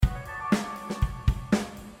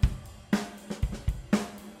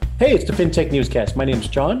Hey, it's the FinTech Newscast. My name is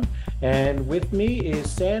John, and with me is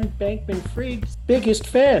Sam Bankman-Fried's biggest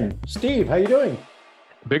fan, Steve. How you doing?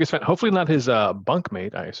 Biggest fan. Hopefully not his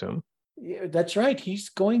bunkmate, I assume. Yeah, that's right. He's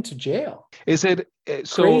going to jail. Is it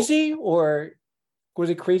so? Crazy, or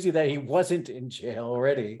was it crazy that he wasn't in jail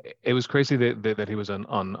already? It was crazy that he was on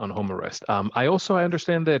home arrest. I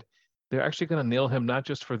understand that they're actually going to nail him not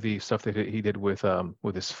just for the stuff that he did with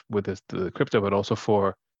the crypto, but also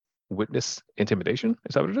for witness intimidation.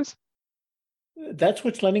 Is that what it is? That's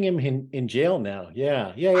what's letting him in jail now.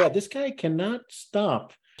 Yeah. This guy cannot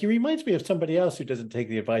stop. He reminds me of somebody else who doesn't take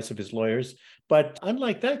the advice of his lawyers. But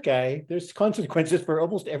unlike that guy, there's consequences for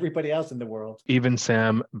almost everybody else in the world. Even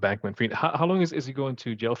Sam Bankman-Fried. How long is he going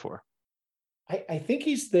to jail for? I think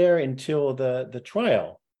he's there until the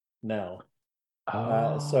trial now.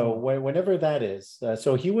 So Oh, whenever that is,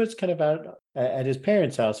 so he was kind of out at his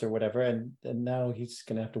parents' house or whatever, and now he's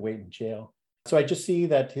going to have to wait in jail. So I just see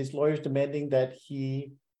that his lawyer's demanding that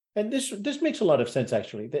and this makes a lot of sense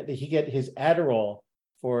actually, that he get his Adderall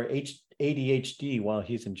for ADHD while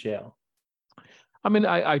he's in jail. I mean,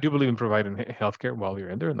 I do believe in providing healthcare while you're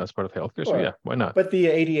in there, and that's part of healthcare. So yeah, Sure, why not? but the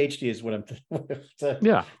ADHD is what I'm.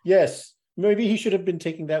 Yeah. Yes, maybe he should have been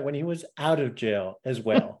taking that when he was out of jail as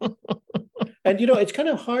well. And it's kind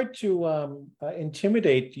of hard to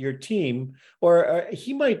intimidate your team, or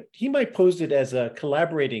he might pose it as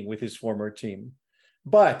collaborating with his former team,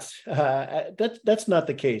 but that's not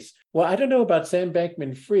the case. Well, I don't know about Sam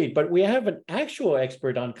Bankman-Fried, but we have an actual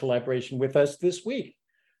expert on collaboration with us this week,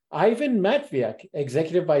 Ivan Matviak,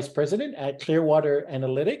 Executive Vice President at Clearwater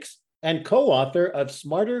Analytics and co-author of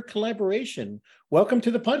Smarter Collaboration. Welcome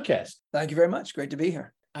to the podcast. Thank you very much. Great to be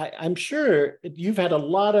here. I'm sure you've had a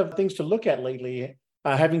lot of things to look at lately,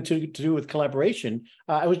 having to do with collaboration.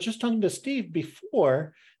 I was just talking to Steve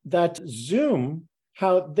before that Zoom,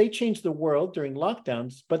 how they changed the world during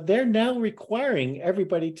lockdowns, but they're now requiring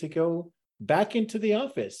everybody to go back into the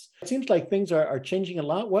office. It seems like things are changing a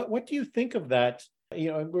lot. What do you think of that?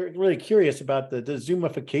 We're really curious about the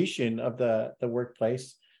Zoomification of the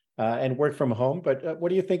workplace. And work from home. But what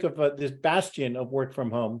do you think of this bastion of work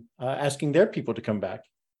from home, asking their people to come back?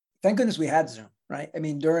 Thank goodness we had Zoom, right? I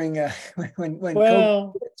mean, during when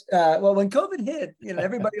Well, when COVID hit,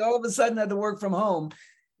 everybody all of a sudden had to work from home.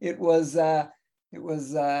 It was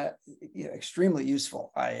extremely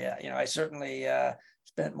useful. I certainly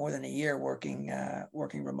spent more than a year working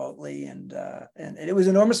remotely, and it was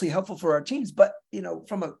enormously helpful for our teams. But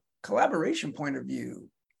from a collaboration point of view,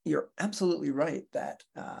 you're absolutely right that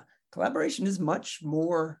collaboration is much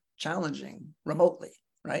more challenging remotely,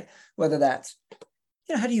 right? Whether that's,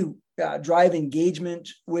 how do you drive engagement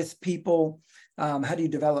with people? How do you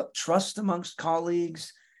develop trust amongst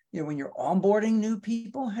colleagues? When you're onboarding new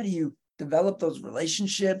people, how do you develop those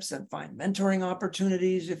relationships and find mentoring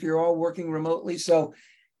opportunities if you're all working remotely? So,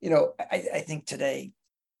 I think today,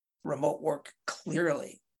 remote work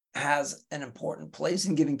clearly has an important place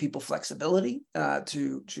in giving people flexibility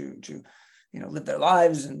to live their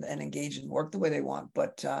lives and engage in work the way they want.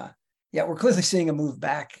 But we're clearly seeing a move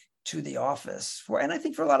back to the office and I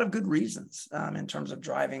think for a lot of good reasons in terms of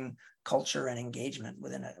driving culture and engagement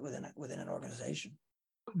within an organization.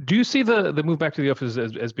 Do you see the move back to the office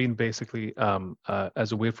as being basically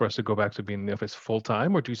as a way for us to go back to being in the office full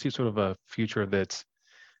time, or do you see sort of a future that's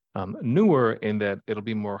newer in that it'll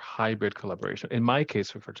be more hybrid collaboration? In my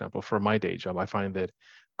case, for example, for my day job, I find that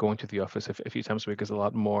going to the office a few times a week is a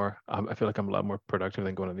lot more. I feel like I'm a lot more productive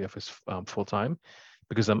than going to the office full time,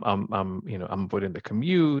 because I'm avoiding the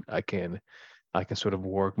commute. I can sort of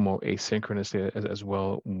work more asynchronously as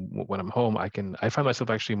well when I'm home. I find myself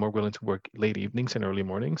actually more willing to work late evenings and early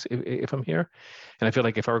mornings if I'm here. And I feel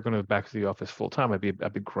like if I were going to back to the office full time, I'd be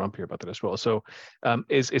grumpier about that as well. So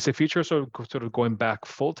is the future sort of going back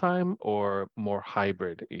full time or more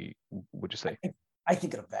hybrid, would you say? I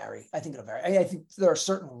think it'll vary. I think there are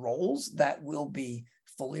certain roles that will be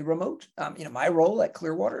fully remote. My role at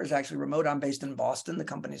Clearwater is actually remote. I'm based in Boston. The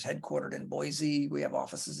company's headquartered in Boise. We have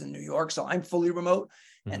offices in New York. So I'm fully remote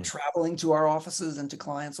and traveling to our offices and to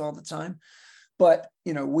clients all the time. But,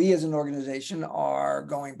 we as an organization are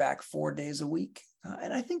going back 4 days a week.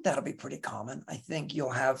 And I think that'll be pretty common. I think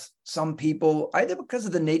you'll have some people, either because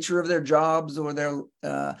of the nature of their jobs or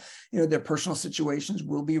their personal situations,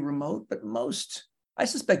 will be remote. But I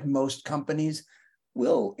suspect most companies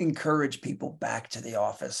will encourage people back to the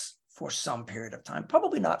office for some period of time.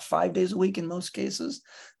 Probably not 5 days a week in most cases,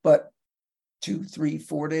 but 2, 3,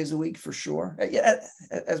 4 days a week for sure.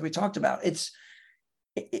 As we talked about, it's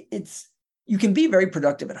you can be very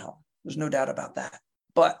productive at home. There's no doubt about that.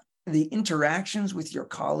 But the interactions with your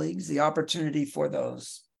colleagues, the opportunity for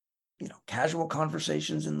those casual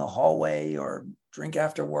conversations in the hallway or drink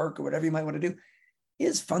after work or whatever you might want to do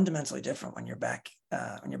is fundamentally different when you're back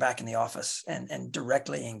in the office and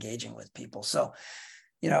directly engaging with people. So,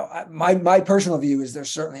 my personal view is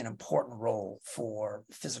there's certainly an important role for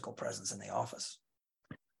physical presence in the office.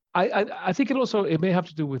 I think it may have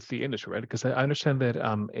to do with the industry, right? Because I understand that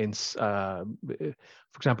for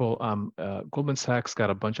example, Goldman Sachs got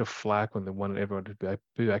a bunch of flack when they wanted everyone to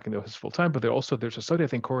be back in the office full time, but there's a study I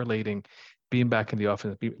think correlating being back in the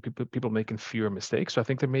office, people making fewer mistakes. So I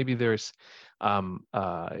think that maybe there's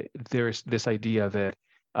this idea that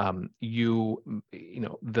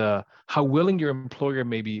how willing your employer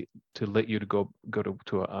may be to let you to go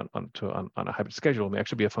on a hybrid schedule may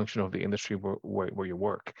actually be a function of the industry where you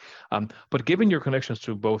work. But given your connections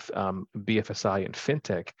to both BFSI and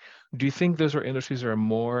fintech, do you think those are industries that are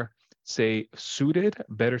more, say,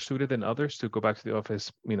 better suited than others to go back to the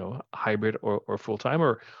office, hybrid or full time,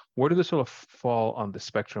 or where do they sort of fall on the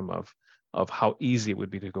spectrum of how easy it would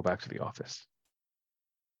be to go back to the office?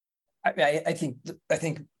 I think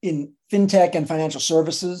in fintech and financial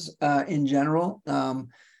services in general,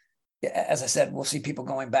 as I said, we'll see people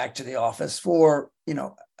going back to the office for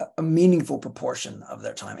a meaningful proportion of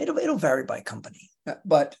their time. It'll vary by company,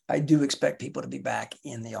 but I do expect people to be back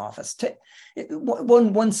in the office.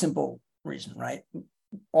 One simple reason, right?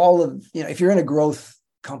 If you're in a growth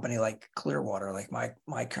company like Clearwater, like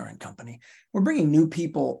my current company, we're bringing new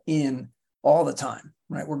people in all the time,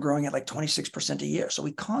 right? We're growing at like 26% a year. So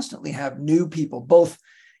we constantly have new people, both,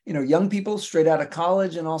 young people straight out of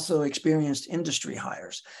college and also experienced industry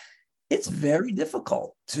hires. It's very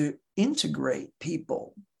difficult to integrate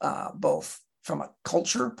people, both from a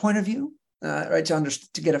culture point of view, right?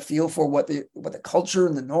 To get a feel for what the culture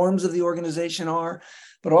and the norms of the organization are,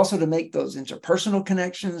 but also to make those interpersonal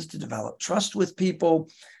connections, to develop trust with people,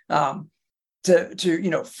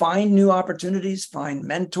 to find new opportunities, find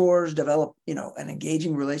mentors, develop an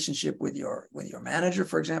engaging relationship with your manager,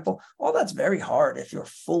 for example. All that's very hard if you're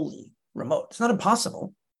fully remote. It's not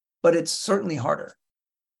impossible, but it's certainly harder.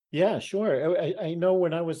 Yeah, sure. I know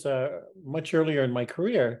when I was much earlier in my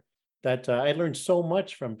career that I learned so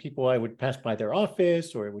much from people. I would pass by their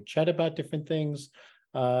office or I would chat about different things.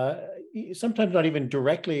 Sometimes not even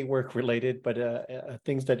directly work related, but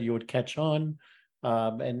things that you would catch on.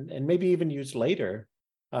 And maybe even use later.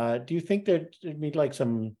 Do you think there'd be like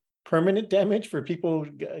some permanent damage for people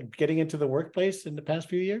getting into the workplace in the past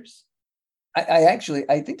few years? I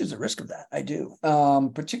think there's a risk of that. I do,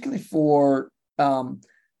 particularly for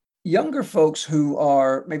younger folks who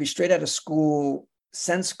are maybe straight out of school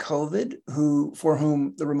since COVID, for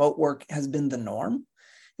whom the remote work has been the norm.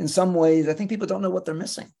 In some ways, I think people don't know what they're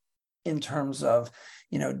missing in terms of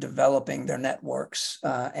developing their networks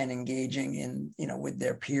and engaging in with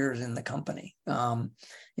their peers in the company.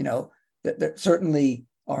 That certainly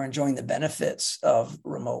are enjoying the benefits of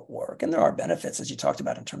remote work, and there are benefits, as you talked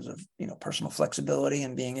about, in terms of personal flexibility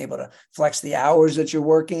and being able to flex the hours that you're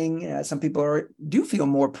working. Some people do feel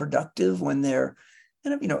more productive when they're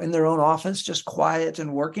in their own office, just quiet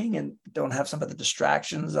and working, and don't have some of the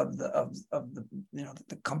distractions of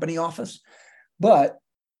the company office. But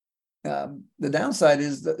the downside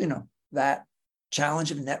is that that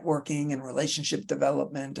challenge of networking and relationship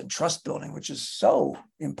development and trust building, which is so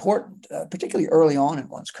important, particularly early on in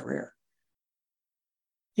one's career.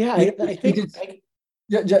 Yeah, I think. I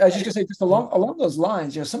was just going to say, just along those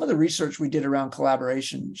lines, some of the research we did around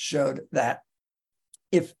collaboration showed that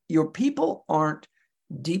if your people aren't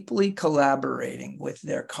deeply collaborating with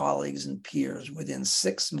their colleagues and peers within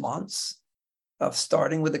 6 months of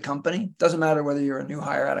starting with a company, doesn't matter whether you're a new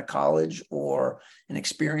hire out of college or an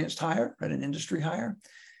experienced hire, right, an industry hire,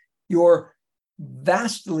 you're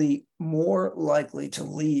vastly more likely to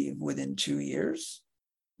leave within 2 years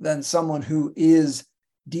than someone who is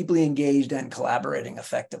deeply engaged and collaborating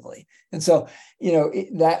effectively. And so,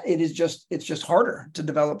 it's just harder to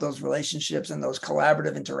develop those relationships and those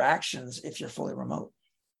collaborative interactions if you're fully remote.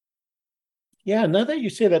 Yeah, now that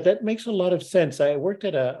you say that, that makes a lot of sense. I worked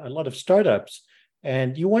at a lot of startups,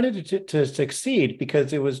 and you wanted it to succeed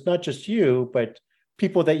because it was not just you, but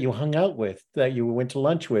people that you hung out with, that you went to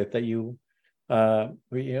lunch with, that you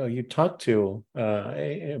talked to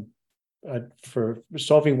for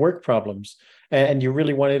solving work problems, and you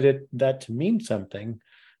really wanted that to mean something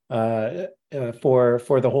for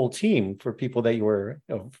the whole team, for people that you were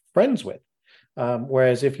friends with.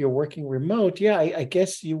 Whereas if you're working remote, I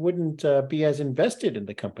guess you wouldn't be as invested in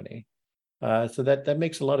the company. So that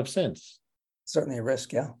makes a lot of sense. Certainly a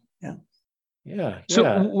risk, yeah. Yeah, So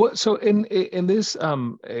yeah. what? So in this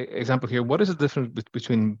example here, what is the difference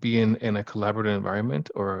between being in a collaborative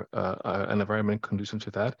environment or an environment conducive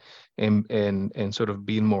to that, and sort of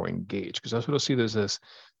being more engaged? Because I sort of see this as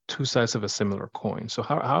two sides of a similar coin. So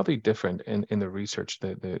how are they different in the research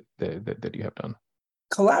that you have done?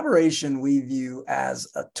 Collaboration we view as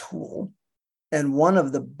a tool. And one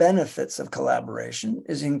of the benefits of collaboration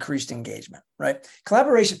is increased engagement, right?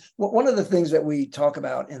 Collaboration, one of the things that we talk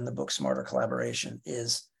about in the book Smarter Collaboration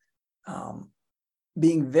is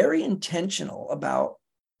being very intentional about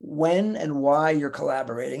when and why you're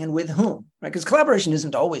collaborating and with whom, right? Because collaboration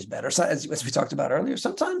isn't always better. So as we talked about earlier,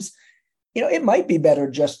 sometimes, it might be better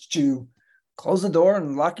just to close the door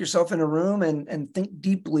and lock yourself in a room and think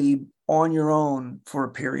deeply on your own for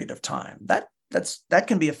a period of time. That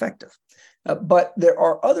can be effective. But there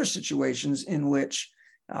are other situations in which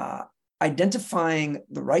identifying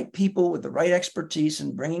the right people with the right expertise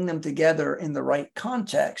and bringing them together in the right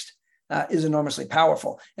context is enormously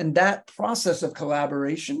powerful. And that process of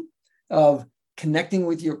collaboration, of connecting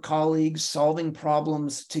with your colleagues, solving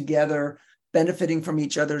problems together, benefiting from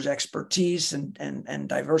each other's expertise and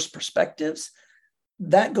diverse perspectives,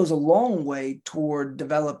 that goes a long way toward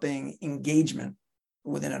developing engagement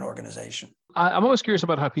within an organization. I'm always curious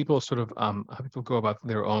about how people sort of how people go about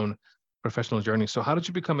their own professional journey. So how did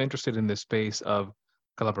you become interested in this space of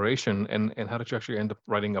collaboration, and how did you actually end up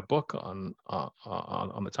writing a book on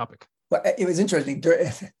the topic? Well, it was interesting.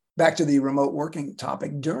 Back to the remote working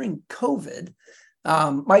topic, during COVID,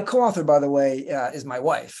 my co-author, by the way, is my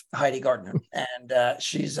wife, Heidi Gardner, and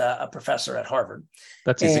she's a professor at Harvard.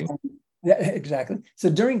 That's easy. Yeah, exactly. So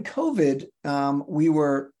during COVID, we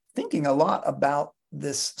were thinking a lot about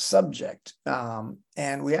this subject.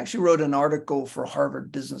 And we actually wrote an article for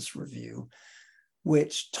Harvard Business Review,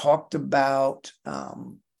 which talked about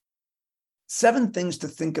 7 things to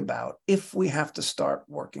think about if we have to start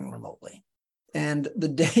working remotely. And the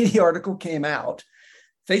day the article came out,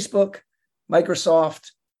 Facebook,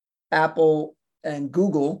 Microsoft, Apple, and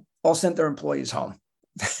Google all sent their employees home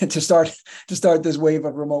to start this wave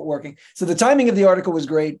of remote working. So the timing of the article was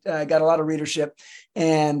great. Got a lot of readership,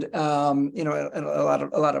 and a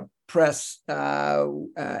lot of press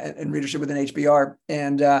and readership within HBR,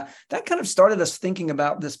 and that kind of started us thinking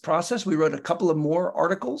about this process. We wrote a couple of more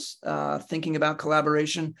articles thinking about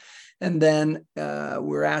collaboration, and then we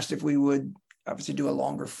were asked if we would obviously do a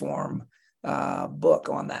longer form book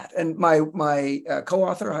on that. And my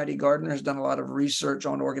co-author, Heidi Gardner, has done a lot of research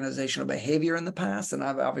on organizational behavior in the past, and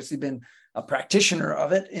I've obviously been a practitioner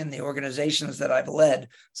of it in the organizations that I've led.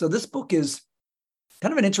 So this book is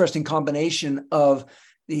kind of an interesting combination of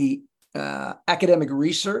the academic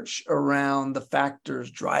research around the factors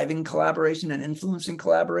driving collaboration and influencing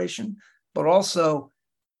collaboration, but also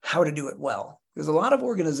how to do it well. Because a lot of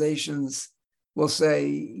organizations will say,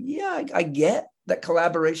 yeah, I get that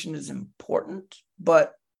collaboration is important,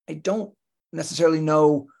 but I don't necessarily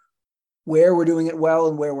know where we're doing it well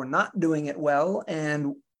and where we're not doing it well.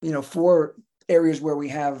 And, for areas where we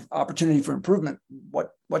have opportunity for improvement, what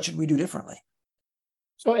should we do differently?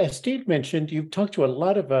 So as Steve mentioned, you've talked to a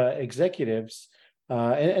lot of executives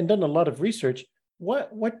and done a lot of research.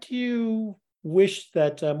 What do you wish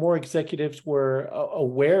that more executives were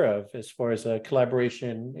aware of as far as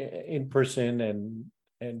collaboration in person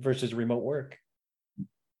and versus remote work?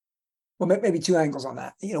 Well, maybe 2 angles on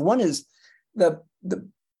that. One is the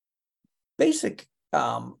basic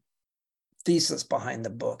thesis behind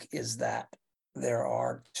the book is that there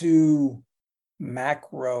are 2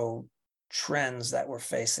 macro trends that we're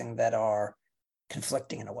facing that are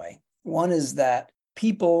conflicting in a way. One is that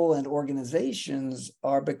people and organizations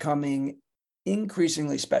are becoming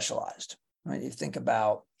increasingly specialized, right? You think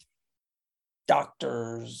about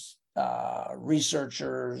doctors,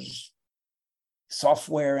 researchers,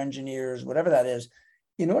 software engineers, whatever that is.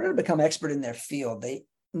 In order to become expert in their field, they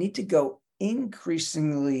need to go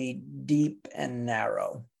increasingly deep and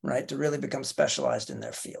narrow, right? To really become specialized in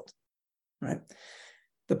their field, right?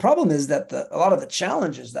 The problem is that a lot of the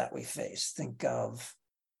challenges that we face, think of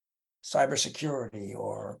cybersecurity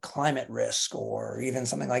or climate risk or even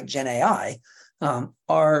something like Gen AI,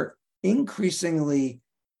 are increasingly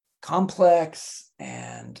complex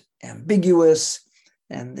and ambiguous,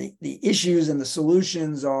 and the issues and the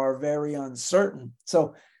solutions are very uncertain.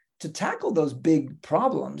 So to tackle those big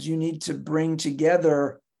problems, you need to bring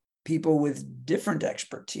together people with different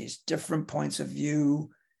expertise, different points of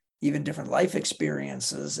view, even different life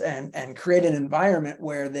experiences, and create an environment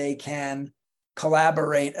where they can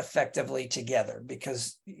collaborate effectively together.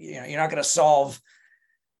 Because you're not going to solve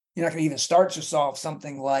you're not going to even start to solve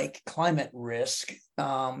something like climate risk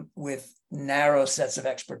with narrow sets of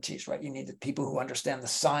expertise, right? You need the people who understand the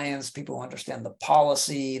science, people who understand the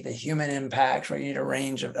policy, the human impacts, right? You need a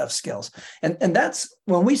range of skills. And that's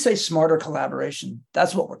when we say smarter collaboration,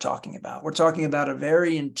 that's what we're talking about. We're talking about a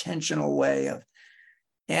very intentional way of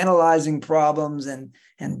analyzing problems and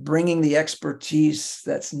bringing the expertise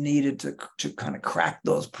that's needed to kind of crack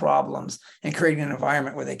those problems and creating an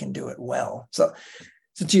environment where they can do it well. So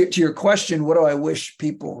to your question, what do I wish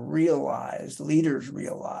people realized, leaders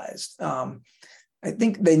realized? I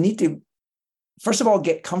think they need to, first of all,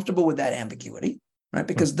 get comfortable with that ambiguity, right?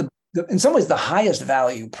 Because in some ways, the highest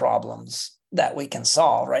value problems that we can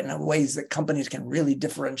solve, right, in ways that companies can really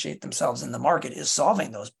differentiate themselves in the market is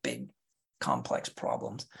solving those big, complex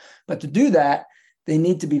problems. But to do that, they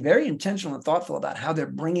need to be very intentional and thoughtful about how they're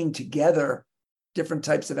bringing together different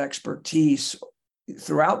types of expertise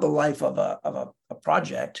throughout the life of a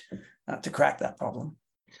project to crack that problem.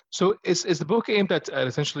 So is the book aimed at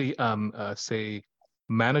essentially, say,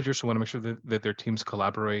 managers who want to make sure that their teams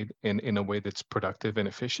collaborate in a way that's productive and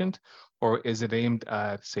efficient? Or is it aimed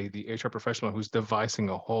at, say, the HR professional who's devising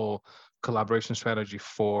a whole collaboration strategy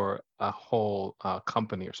for a whole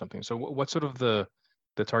company or something? So what's sort of the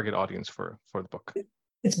target audience for the book?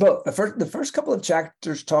 It's both. The first couple of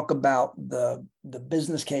chapters talk about the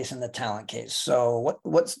business case and the talent case. So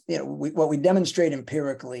what we demonstrate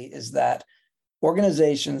empirically is that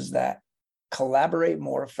organizations that collaborate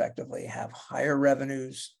more effectively have higher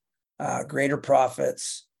revenues, greater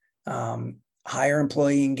profits, higher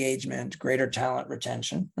employee engagement, greater talent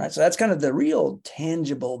retention, right? So that's kind of the real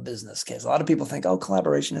tangible business case. A lot of people think, oh,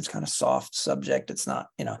 collaboration, it's kind of soft subject. It's not,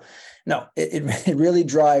 no, it really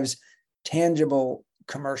drives tangible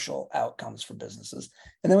commercial outcomes for businesses.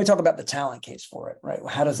 And then we talk about the talent case for it, right?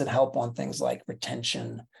 How does it help on things like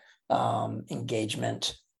retention,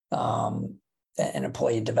 engagement, and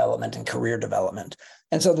employee development and career development?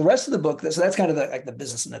 And so the rest of the book, so that's kind of like the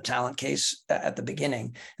business and the talent case at the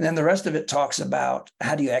beginning. And then the rest of it talks about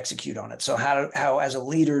how do you execute on it? So how as a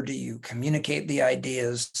leader, do you communicate the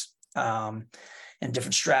ideas and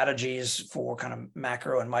different strategies for kind of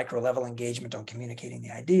macro and micro level engagement on communicating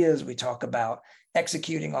the ideas? We talk about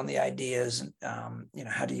executing on the ideas.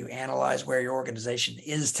 How do you analyze where your organization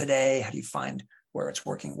is today? How do you find where it's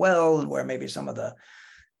working well and where maybe some of the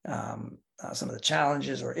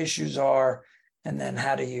challenges or issues are? And then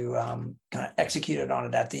how do you kind of execute it on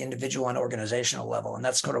it at the individual and organizational level? And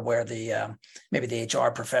that's sort of where maybe the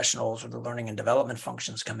HR professionals or the learning and development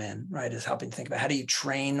functions come in, right? Is helping think about how do you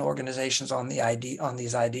train organizations on these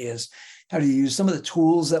ideas? How do you use some of the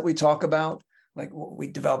tools that we talk about? Like we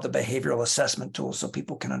developed a behavioral assessment tool so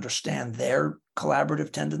people can understand their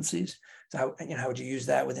collaborative tendencies. So how would you use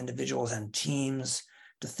that with individuals and teams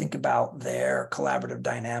to think about their collaborative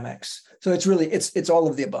dynamics? So it's really, it's all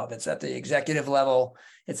of the above. It's at the executive level,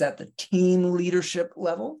 it's at the team leadership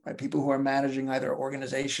level, right? People who are managing either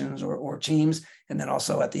organizations or teams, and then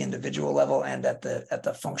also at the individual level and at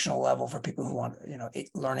the functional level for people who want,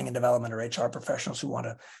 learning and development or HR professionals who want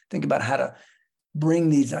to think about how to bring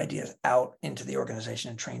these ideas out into the organization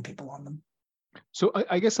and train people on them. So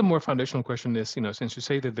I guess a more foundational question is, since you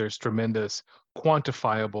say that there's tremendous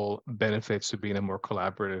quantifiable benefits to being a more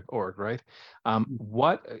collaborative org, right?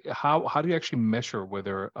 How do you actually measure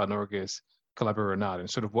whether an org is collaborative or not? And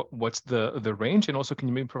sort of what's the range? And also, can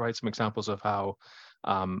you maybe provide some examples of how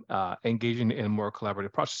engaging in more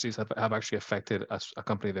collaborative processes have actually affected a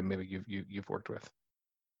company that maybe you've worked with?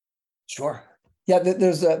 Sure. Yeah,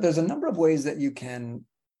 there's a number of ways that you can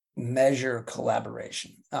measure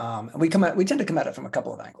collaboration. And we tend to come at it from a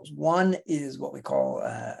couple of angles. One is what we call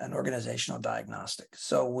an organizational diagnostic.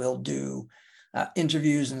 So we'll do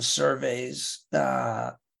interviews and surveys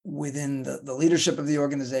within the leadership of the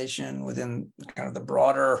organization, within kind of the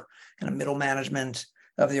broader kind of middle management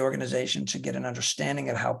of the organization to get an understanding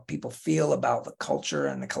of how people feel about the culture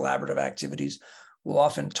and the collaborative activities. We'll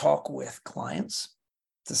often talk with clients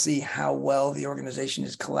to see how well the organization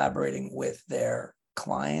is collaborating with their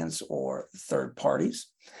clients or third parties.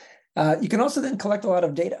 You can also then collect a lot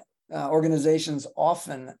of data. Organizations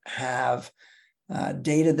often have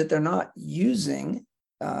data that they're not using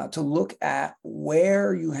to look at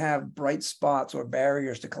where you have bright spots or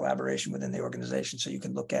barriers to collaboration within the organization. So you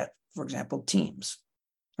can look at, for example, Teams,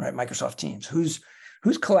 right? Microsoft Teams. Who's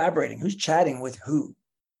collaborating? Who's chatting with who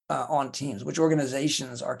on Teams? Which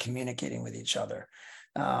organizations are communicating with each other?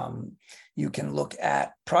 You can look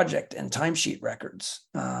at project and timesheet records.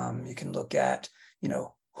 You can look at,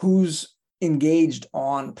 who's engaged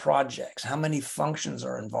on projects? How many functions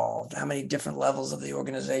are involved? How many different levels of the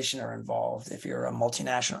organization are involved? If you're a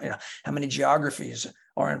multinational, how many geographies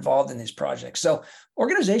are involved in these projects? So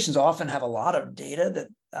organizations often have a lot of data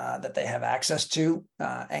that they have access to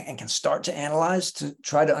and can start to analyze to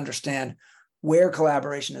try to understand where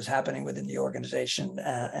collaboration is happening within the organization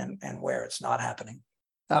and where it's not happening.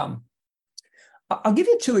 I'll give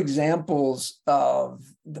you two examples of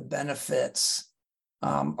the benefits.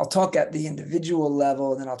 I'll talk at the individual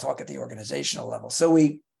level, and then I'll talk at the organizational level. So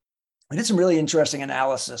we did some really interesting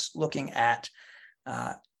analysis looking at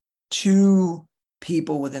two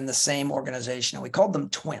people within the same organization, and we called them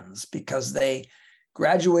twins because they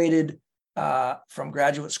graduated from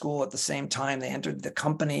graduate school at the same time. They entered the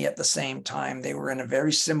company at the same time. They were in a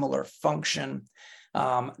very similar function.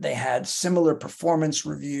 They had similar performance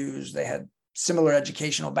reviews. They had similar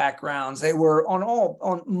educational backgrounds. They were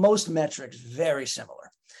on most metrics very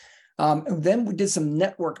similar. And then we did some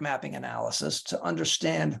network mapping analysis to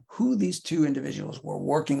understand who these two individuals were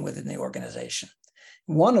working with in the organization.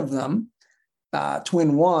 One of them,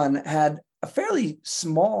 Twin One, had a fairly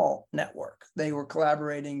small network. They were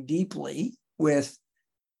collaborating deeply with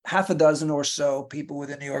half a dozen or so people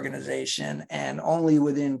within the organization and only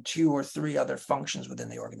within 2 or 3 other functions within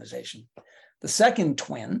the organization. The second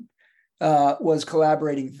twin was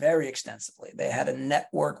collaborating very extensively. They had a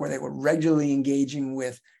network where they were regularly engaging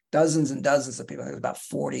with dozens and dozens of people. I think it was about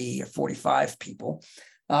 40 or 45 people.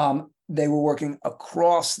 They were working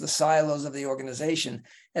across the silos of the organization.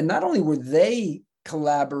 And not only were they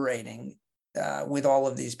collaborating with all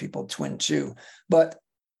of these people, Twin Two, but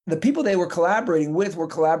the people they were collaborating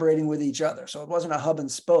with each other. So it wasn't a hub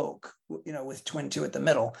and spoke, with Twin Two at the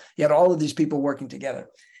middle. You had all of these people working together.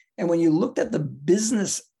 And when you looked at the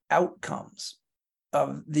business outcomes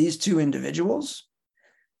of these two individuals,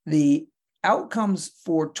 the outcomes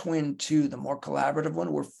for Twin Two, the more collaborative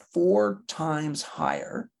one, were 4 times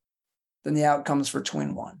higher than the outcomes for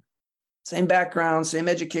Twin One. Same background, same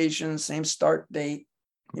education, same start date,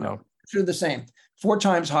 through the same, 4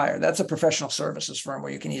 times higher. That's a professional services firm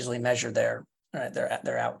where you can easily measure their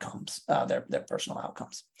outcomes, their personal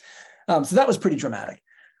outcomes. So that was pretty dramatic.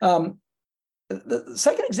 The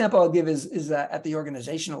second example I'll give is that at the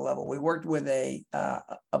organizational level, we worked with a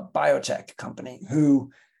biotech company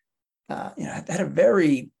who had a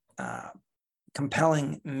very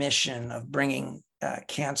compelling mission of bringing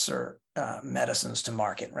cancer medicines to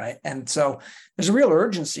market, right? And so there's a real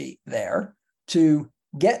urgency there to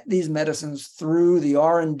get these medicines through the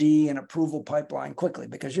R&D and approval pipeline quickly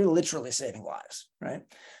because you're literally saving lives, right?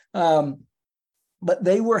 But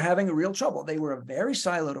they were having a real trouble. They were a very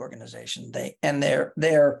siloed organization.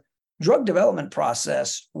 Their drug development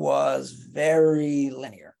process was very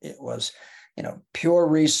linear. It was, pure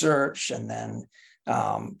research, and then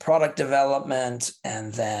product development,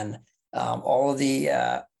 and then all of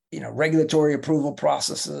the regulatory approval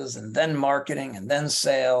processes, and then marketing, and then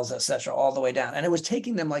sales, et cetera, all the way down. And it was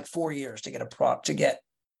taking them like 4 years to get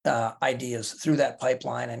ideas through that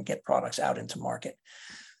pipeline and get products out into market.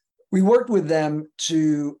 We worked with them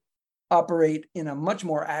to operate in a much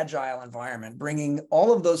more agile environment, bringing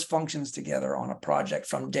all of those functions together on a project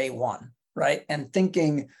from day one, right? And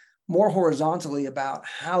thinking more horizontally about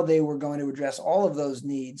how they were going to address all of those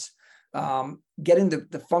needs, getting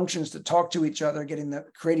the functions to talk to each other,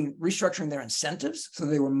 restructuring their incentives so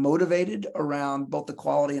they were motivated around both the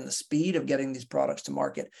quality and the speed of getting these products to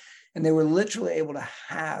market. And they were literally able to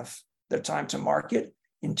have their time to market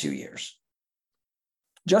in 2 years.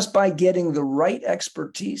 Just by getting the right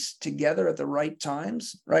expertise together at the right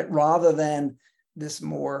times, right? Rather than this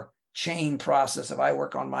more chain process of I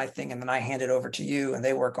work on my thing and then I hand it over to you and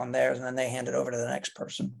they work on theirs and then they hand it over to the next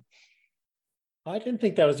person. I didn't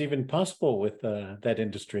think that was even possible with that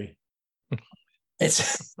industry. I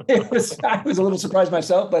was a little surprised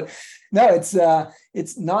myself, but no, it's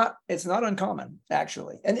not uncommon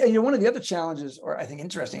actually. And one of the other challenges, or I think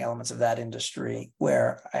interesting elements of that industry,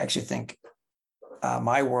 where I actually think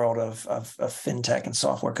my world of fintech and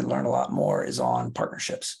software could learn a lot more, is on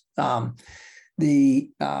partnerships. The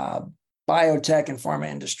biotech and pharma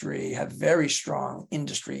industry have very strong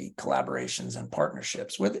industry collaborations and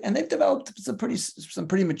partnerships and they've developed some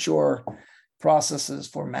pretty mature processes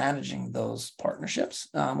for managing those partnerships,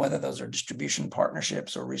 whether those are distribution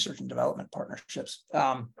partnerships or research and development partnerships.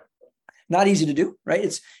 Not easy to do, right?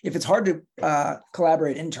 If it's hard to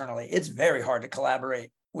collaborate internally, it's very hard to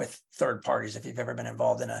collaborate with third parties. If you've ever been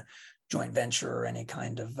involved in a joint venture or any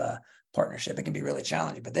kind of partnership, it can be really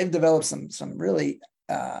challenging. But they've developed some really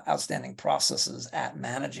outstanding processes at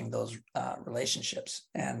managing those relationships.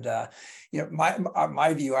 And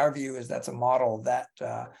our view is that's a model that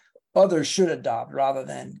others should adopt, rather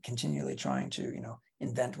than continually trying to,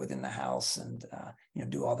 invent within the house and,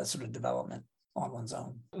 do all that sort of development on one's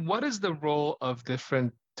own. What is the role of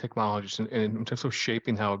different technologies in terms of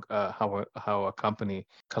shaping how a company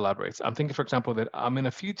collaborates? I'm thinking, for example, that I'm in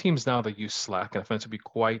a few teams now that use Slack, and I find it to be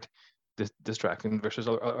quite distracting versus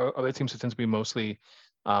other teams that tend to be mostly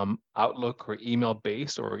Outlook or email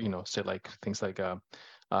based, or say like things like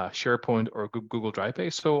SharePoint or Google Drive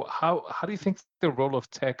based. So how do you think the role of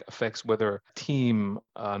tech affects whether a team,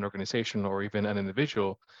 an organization, or even an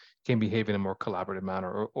individual can behave in a more collaborative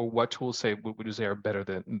manner, or what tools would you say are better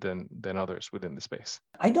than others within the space?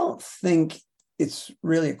 I don't think it's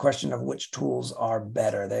really a question of which tools are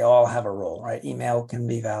better. They all have a role, right? Email can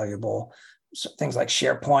be valuable. So things like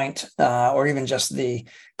SharePoint, or even just the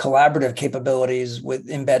collaborative capabilities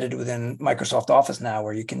embedded within Microsoft Office now,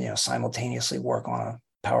 where you can simultaneously work on a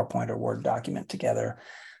PowerPoint or Word document together,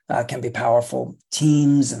 can be powerful.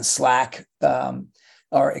 Teams and Slack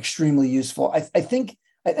are extremely useful. I think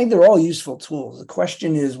they're all useful tools. The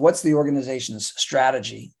question is, what's the organization's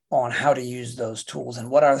strategy on how to use those tools,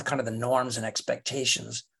 and what are kind of the norms and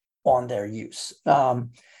expectations on their use?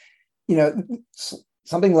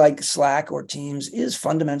 Something like Slack or Teams is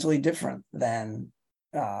fundamentally different than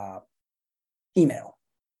email,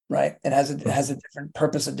 right? It has a different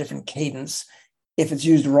purpose, a different cadence. If it's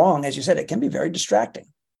used wrong, as you said, it can be very distracting,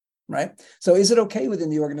 right? So is it okay within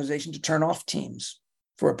the organization to turn off Teams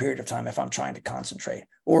for a period of time if I'm trying to concentrate,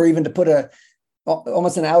 or even to put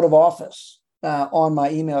almost an out of office on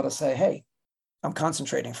my email to say, hey, I'm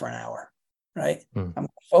concentrating for an hour, right? I'm going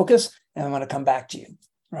to focus and I'm going to come back to you,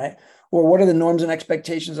 right? Or what are the norms and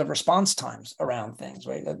expectations of response times around things,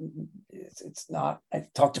 right? It's not, I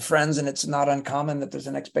talk to friends, and it's not uncommon that there's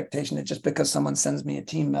an expectation that just because someone sends me a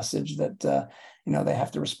team message that, they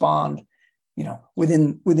have to respond,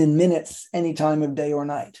 within minutes, any time of day or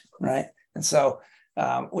night, right? And so,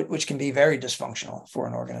 which can be very dysfunctional for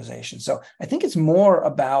an organization. So I think it's more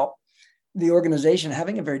about the organization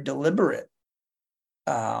having a very deliberate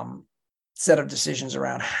set of decisions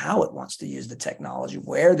around how it wants to use the technology,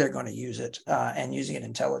 where they're going to use it, and using it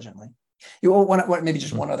intelligently. Maybe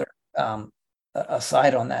just one other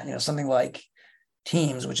aside on that, something like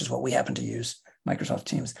Teams, which is what we happen to use, Microsoft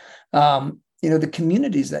Teams. The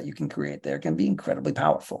communities that you can create there can be incredibly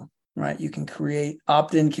powerful, right? You can create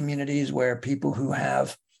opt-in communities where people who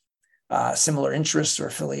have similar interests or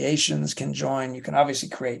affiliations can join. You can obviously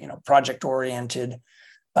create, project-oriented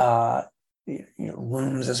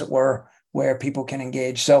rooms, as it were, where people can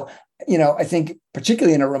engage. So, I think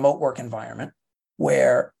particularly in a remote work environment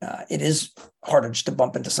where it is harder just to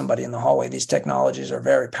bump into somebody in the hallway, these technologies are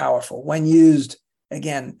very powerful when used,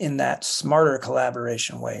 again, in that smarter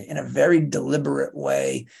collaboration way, in a very deliberate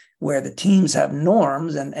way, where the teams have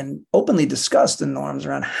norms and openly discuss the norms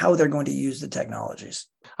around how they're going to use the technologies.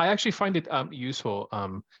 I actually find it useful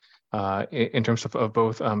in terms of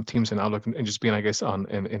both Teams and Outlook, and just being, I guess,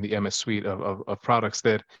 in the MS suite of products,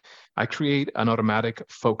 that I create an automatic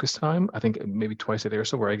focus time, I think maybe twice a day or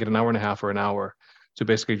so, where I get an hour and a half or an hour to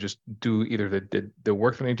basically just do either the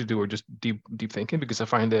work that I need to do, or just deep thinking, because I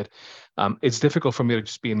find that it's difficult for me to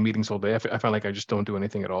just be in meetings all day. I find like I just don't do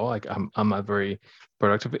anything at all. Like I'm not very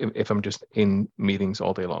productive if I'm just in meetings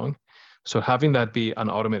all day long. So having that be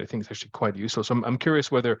an automated thing is actually quite useful. So I'm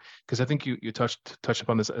curious whether, because I think you touched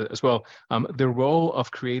upon this as well, the role of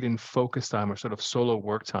creating focus time or sort of solo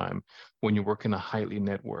work time when you work in a highly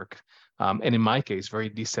networked, and in my case, very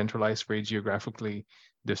decentralized, very geographically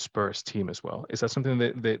dispersed team as well. Is that something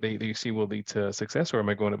that you see will lead to success, or am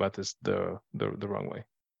I going about this the wrong way?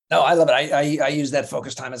 No, I love it. I use that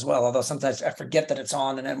focus time as well, although sometimes I forget that it's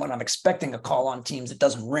on, and then when I'm expecting a call on Teams, it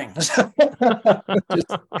doesn't ring.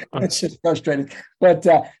 It's just frustrating. But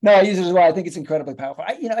no, I use it as well. I think it's incredibly powerful.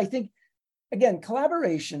 I think, again,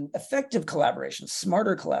 collaboration, effective collaboration,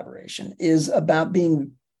 smarter collaboration is about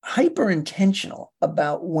being hyper intentional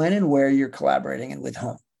about when and where you're collaborating and with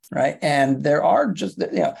whom. Right. And there are just,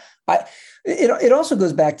 it also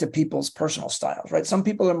goes back to people's personal styles, right? Some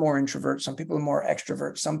people are more introverts, some people are more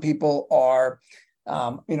extroverts, some people are,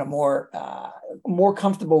 more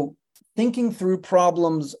comfortable thinking through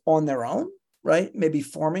problems on their own, right? Maybe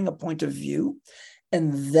forming a point of view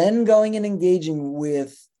and then going and engaging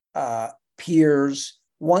with peers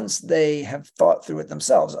once they have thought through it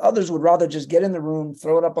themselves. Others would rather just get in the room,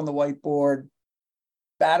 throw it up on the whiteboard,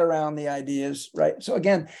 bat around the ideas, right? So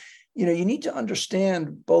again, you need to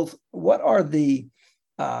understand both what are the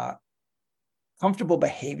comfortable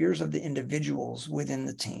behaviors of the individuals within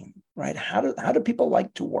the team, right? How do people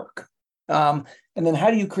like to work? And then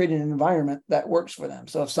how do you create an environment that works for them?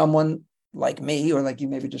 So if someone like me, or like you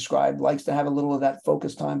maybe described, likes to have a little of that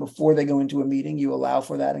focus time before they go into a meeting. You allow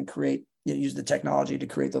for that and use the technology to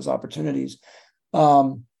create those opportunities.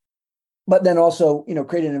 But then also,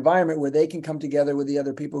 create an environment where they can come together with the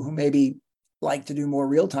other people who maybe like to do more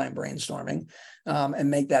real-time brainstorming, and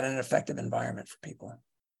make that an effective environment for people.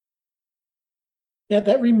 Yeah,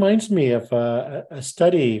 that reminds me of a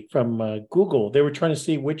study from Google. They were trying to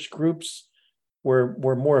see which groups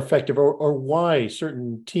were more effective, or why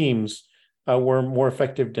certain teams were more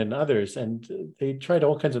effective than others. And they tried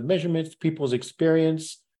all kinds of measurements, people's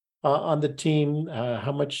experience on the team,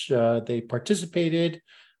 how much they participated,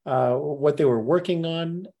 what they were working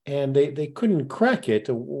on, and they couldn't crack it,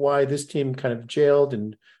 why this team kind of jailed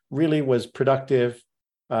and really was productive,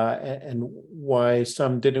 and why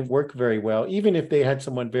some didn't work very well, even if they had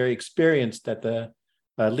someone very experienced at the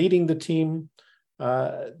leading the team.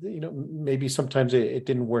 Maybe sometimes it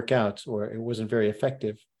didn't work out, or it wasn't very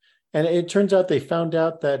effective. And it turns out they found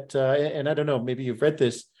out that, and I don't know, maybe you've read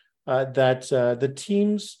this, that the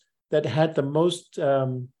teams that had the most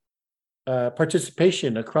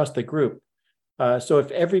participation across the group. So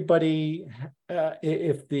if everybody,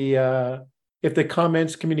 if the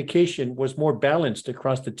comments communication was more balanced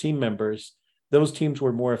across the team members, those teams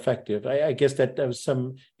were more effective. I guess that was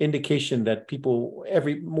some indication that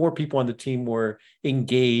more people on the team were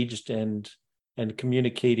engaged and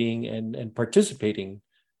communicating and participating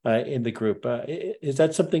in the group. Is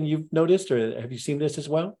that something you've noticed, or have you seen this as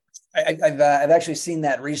well? I've actually seen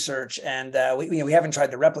that research, and we haven't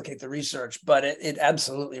tried to replicate the research, but it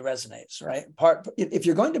absolutely resonates, right? If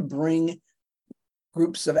you're going to bring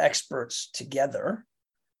groups of experts together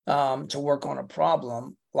to work on a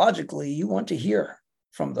problem, logically, you want to hear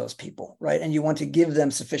from those people, right? And you want to give them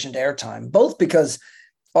sufficient airtime, both because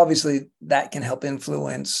obviously that can help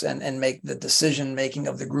influence and make the decision-making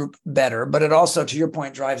of the group better, but it also, to your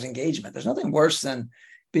point, drives engagement. There's nothing worse than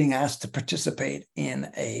being asked to participate in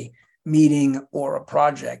a meeting or a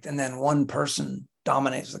project, and then one person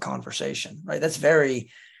dominates the conversation, right? That's very,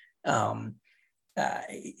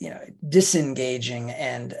 disengaging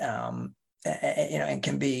and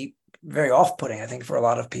can be very off-putting, I think, for a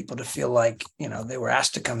lot of people to feel like, they were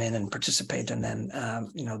asked to come in and participate, and then,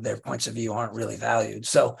 their points of view aren't really valued.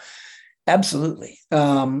 So absolutely.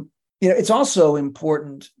 It's also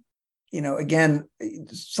important, again,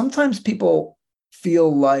 sometimes people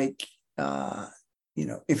feel like,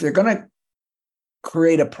 if they're going to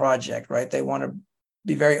create a project, right, they want to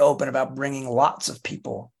be very open about bringing lots of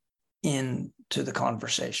people into the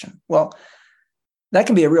conversation. Well, that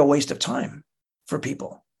can be a real waste of time for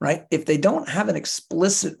people, right? If they don't have an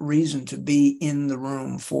explicit reason to be in the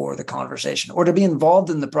room for the conversation, or to be involved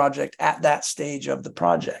in the project at that stage of the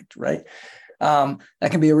project, right? That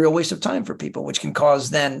can be a real waste of time for people, which can cause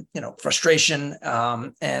then, frustration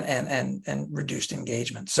and reduced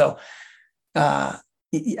engagement. So,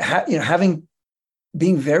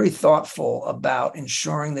 being very thoughtful about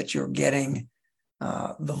ensuring that you're getting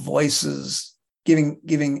the voices,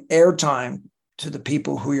 giving airtime to the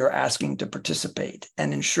people who you're asking to participate,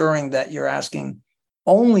 and ensuring that you're asking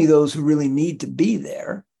only those who really need to be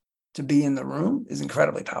there to be in the room is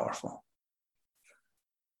incredibly powerful.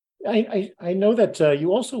 I know that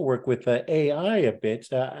you also work with AI a bit.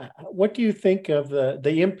 What do you think of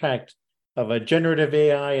the impact of a generative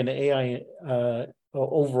AI and AI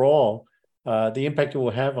overall, the impact it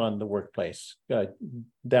will have on the workplace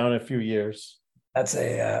down a few years? That's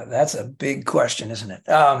a big question, isn't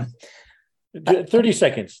it? 30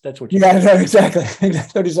 seconds. That's what you Yeah, no, exactly.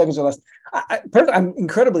 30 seconds or less. I'm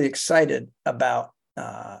incredibly excited about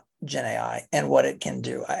Gen AI and what it can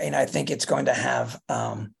do. I think it's going to have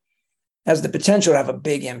has the potential to have a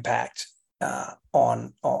big impact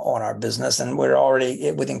on our business, and we're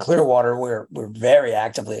already within Clearwater. We're very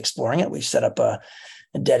actively exploring it. We set up a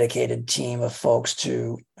dedicated team of folks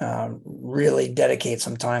to really dedicate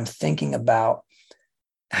some time thinking about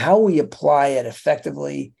how we apply it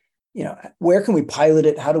effectively. Where can we pilot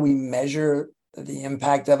it? How do we measure the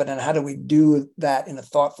impact of it? And how do we do that in a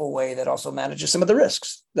thoughtful way that also manages some of the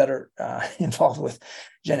risks that are involved with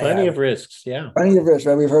Gen AI? Plenty of risks, yeah. Plenty of risks,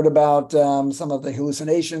 right? We've heard about some of the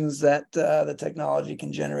hallucinations that the technology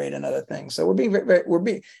can generate and other things. So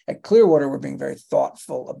at Clearwater, we're being very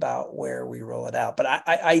thoughtful about where we roll it out. But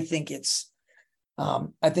I think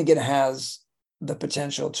it has the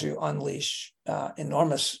potential to unleash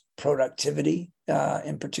enormous productivity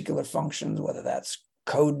in particular functions, whether that's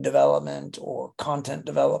code development or content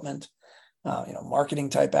development, marketing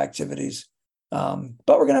type activities. But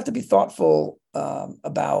we're going to have to be thoughtful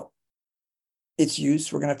about its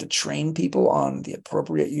use. We're going to have to train people on the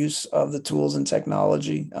appropriate use of the tools and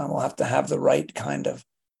technology. We'll have to have the right kind of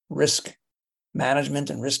risk management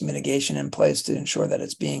and risk mitigation in place to ensure that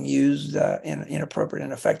it's being used in appropriate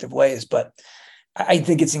and effective ways. But I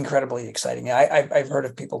think it's incredibly exciting. I've heard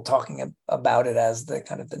of people talking about it as the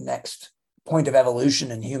kind of the next point of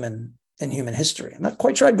evolution in human history. I'm not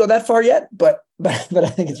quite sure I'd go that far yet, but I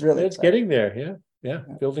think it's really it's getting there. Yeah,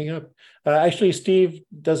 building up. Actually, Steve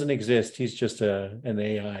doesn't exist. He's just an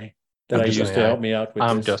AI that I used to help me out with.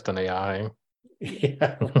 I'm just an AI.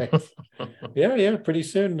 Yeah, right. yeah. Pretty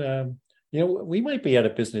soon, we might be out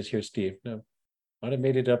of business here, Steve. No,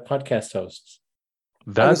 automated podcast hosts.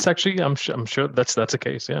 That's actually, I'm sure that's the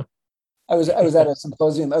case. Yeah. I was at a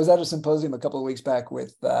symposium. I was at a symposium a couple of weeks back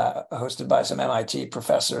hosted by some MIT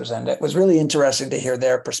professors, and it was really interesting to hear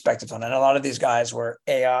their perspective on it. And a lot of these guys were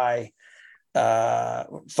AI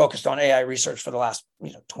focused on AI research for the last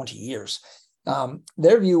 20 years.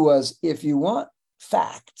 Their view was, if you want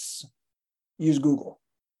facts, use Google.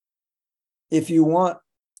 If you want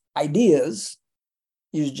ideas,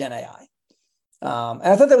 use Gen AI. And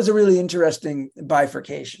I thought that was a really interesting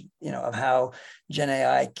bifurcation, of how Gen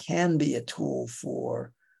AI can be a tool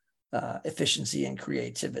for efficiency and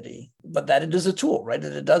creativity, but that it is a tool, right?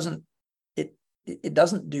 That it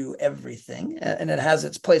doesn't do everything, and it has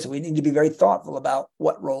its place. We need to be very thoughtful about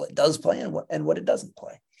what role it does play and what it doesn't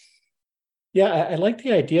play. Yeah, I like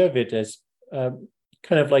the idea of it as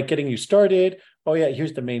kind of like getting you started. Oh yeah,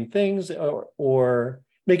 here's the main things, or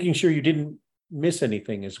making sure you didn't miss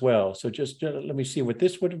anything as well. So just let me see what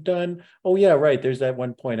this would have done. Oh yeah, right. There's that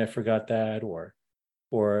one point I forgot that, or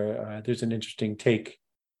there's an interesting take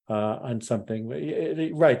on something.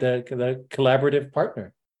 Right, the collaborative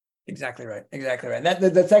partner. Exactly right.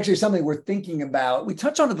 That's actually something we're thinking about. We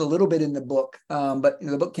touch on it a little bit in the book, but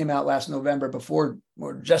the book came out last November before,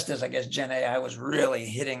 or just as I guess Gen AI was really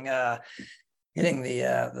hitting the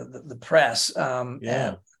press.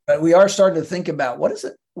 But we are starting to think about what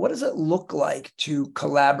does it look like to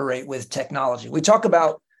collaborate with technology? We talk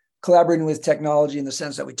about collaborating with technology in the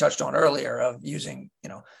sense that we touched on earlier of using,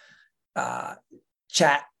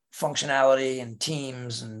 chat functionality and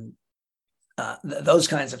Teams and those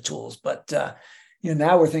kinds of tools. But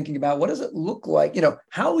now we're thinking about what does it look like?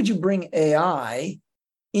 How would you bring AI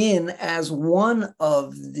in as one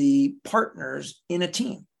of the partners in a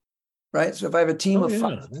team? Right. So if I have a team of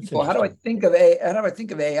 5 people, how do I think of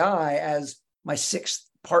AI as my sixth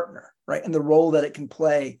partner, right? And the role that it can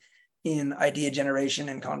play in idea generation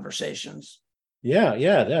and conversations. Yeah,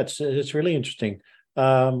 it's really interesting.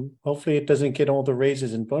 Hopefully it doesn't get all the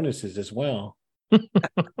raises and bonuses as well.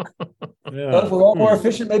 Well, if we're all more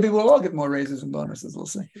efficient, maybe we'll all get more raises and bonuses. We'll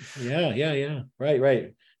see. Yeah.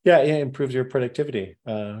 Right. Yeah, it improves your productivity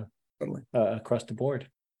totally. Across the board.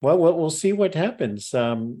 Well, we'll see what happens.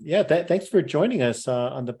 Thanks for joining us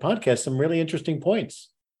on the podcast. Some really interesting points.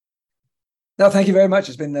 No, thank you very much.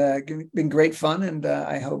 It's been great fun, and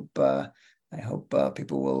I hope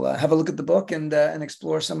people will have a look at the book and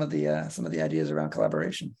explore some of the ideas around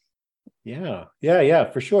collaboration. Yeah,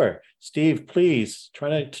 for sure. Steve, please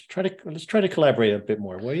let's try to collaborate a bit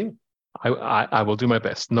more, will you? I will do my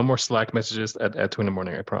best. No more Slack messages at 2 a.m,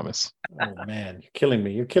 I promise. Oh man,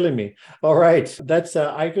 you're killing me. All right. That's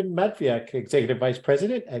Ivan Matviak, Executive Vice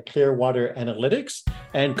President at Clearwater Analytics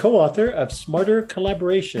and co-author of Smarter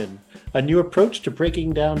Collaboration, a new approach to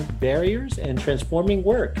breaking down barriers and transforming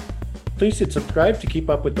work. Please hit subscribe to keep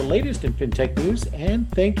up with the latest in FinTech news,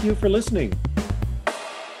 and thank you for listening.